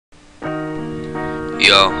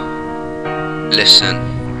Yo, listen.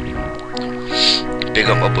 Big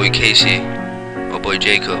up my boy Casey, my boy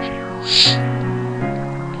Jacob.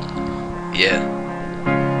 Yeah.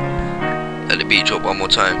 Let the beat drop one more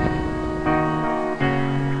time.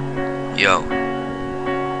 Yo,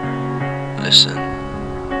 listen.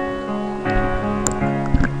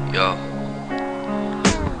 Yo.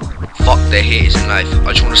 Fuck the haters in life.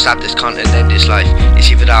 I just wanna stab this cunt and end his life. It's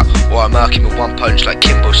either that or I murk him with one punch like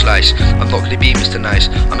Kimbo Slice. I'm not gonna be Mr. Nice.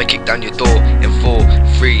 I'ma kick down your door in 4,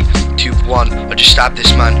 3, 2, 1. I just stabbed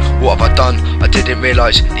this man. What have I done? I didn't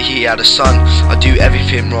realise that he had a son. I do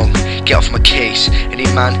everything wrong. Get off my case. Any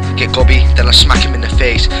man get gobby, then I smack him in the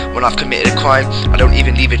face. When I've committed a crime, I don't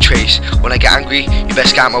even leave a trace. When I get angry, you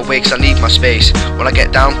best get out my way 'cause I need my space. When I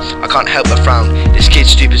get down, I can't help but frown. This kid's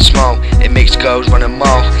stupid smile, it makes girls run a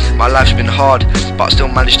mile. My life's been hard, but I still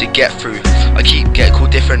managed to get through. I keep getting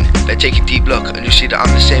called different, but take a deep look and you see that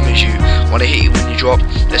I'm the same as you. When I hit you when you drop,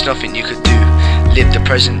 there's nothing you could do. Live the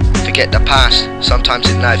present, forget the past. Sometimes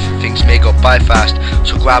in life, things may go by fast.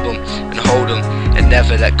 So grab them and hold them and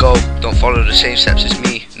never let go. Don't follow the same steps as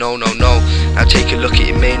me, no, no, no. Now take a look at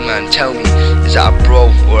your main man, tell me, is that a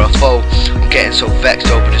bro or a foe? I'm getting so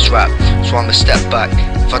vexed over this rap, so I'ma step back.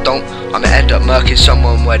 If I don't, I'ma end up murking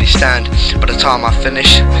someone where they stand. By the time I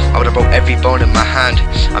finish, I would've broke every bone in my hand.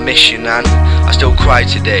 I miss you, Nan, I still cry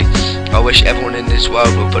today. I wish everyone in this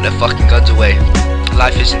world would put their fucking guns away.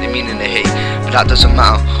 Life isn't the meaning they hate, but that doesn't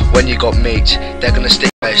matter when you got mates. They're gonna stay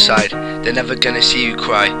by your side, they're never gonna see you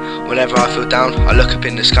cry. Whenever I feel down, I look up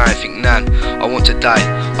in the sky and think, Nan, I want to die.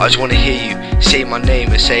 I just wanna hear you say my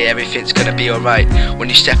name and say everything's gonna be alright. When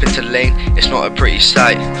you step into the lane, it's not a pretty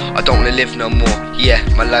sight. I don't wanna live no more, yeah,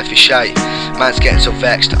 my life is shite. Man's getting so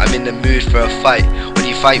vexed, I'm in the mood for a fight. When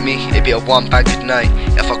you fight me, it'd be a one bang good night.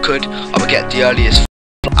 If I could, I would get the earliest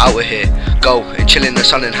out of here, go and chill in the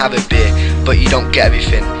sun and have a beer. But you don't get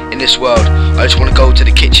everything in this world. I just wanna go to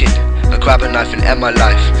the kitchen and grab a knife and end my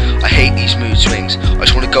life. I hate these mood swings, I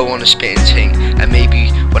just wanna go on a spitting ting. And maybe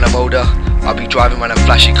when I'm older, I'll be driving around in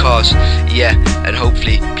flashy cars. Yeah, and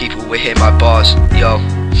hopefully people will hear my bars. Yo,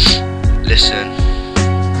 listen.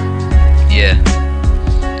 Yeah.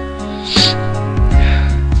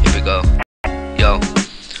 Here we go. Yo,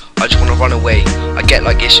 I just wanna run away. I get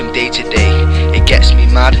like it's from day to day. It gets me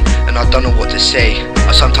mad and I don't know what to say.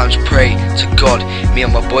 I sometimes pray to God. Me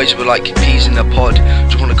and my boys were like peas in a pod.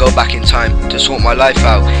 Just wanna go back in time to sort my life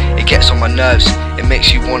out. It gets on my nerves, it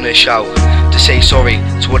makes you wanna shout. To say sorry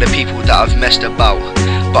to all the people that I've messed about.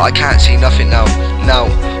 But I can't say nothing now. Now,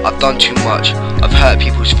 I've done too much. I've hurt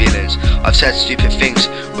people's feelings. I've said stupid things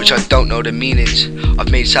which I don't know the meanings.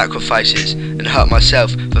 I've made sacrifices and hurt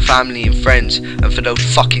myself for family and friends and for those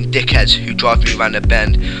fucking dickheads who drive me round the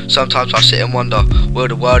bend. Sometimes I sit and wonder, will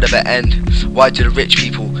the world ever end? Why do the rich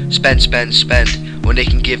people spend when they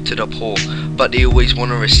can give to the poor? But they always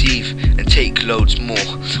want to receive and take loads more.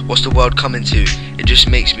 What's the world coming to? It just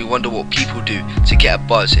makes me wonder what people do to get a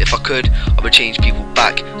buzz. If I could, I would change people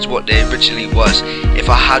back to what they originally was. If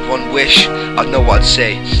I had one wish, I'd know what I'd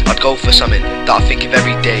say. I'd go for something that I think of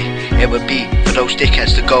every day. It would be for those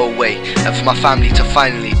dickheads to go away and for my family to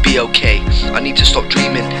finally be okay. I need to stop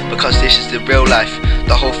dreaming because this is the real life.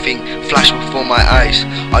 The whole thing flashed before my eyes.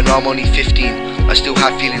 I know I'm only 15, I still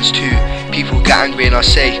have feelings too. People get angry and I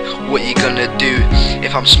say, what you gonna do?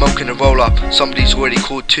 If I'm smoking a roll up, somebody's already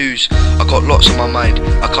called twos. I got lots on my mind,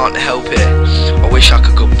 I can't help it. I wish I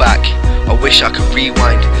could go back, I wish I could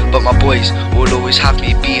rewind. But my boys will always have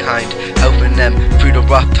me behind, helping them through the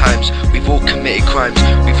rough times. We've all committed crimes,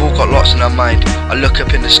 we've all got lots in our mind. I look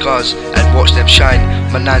up in the scars and watch them shine.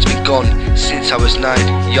 My nan's been gone since I was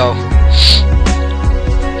 9. Yo,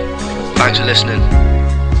 thanks for listening.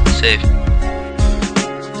 Safe.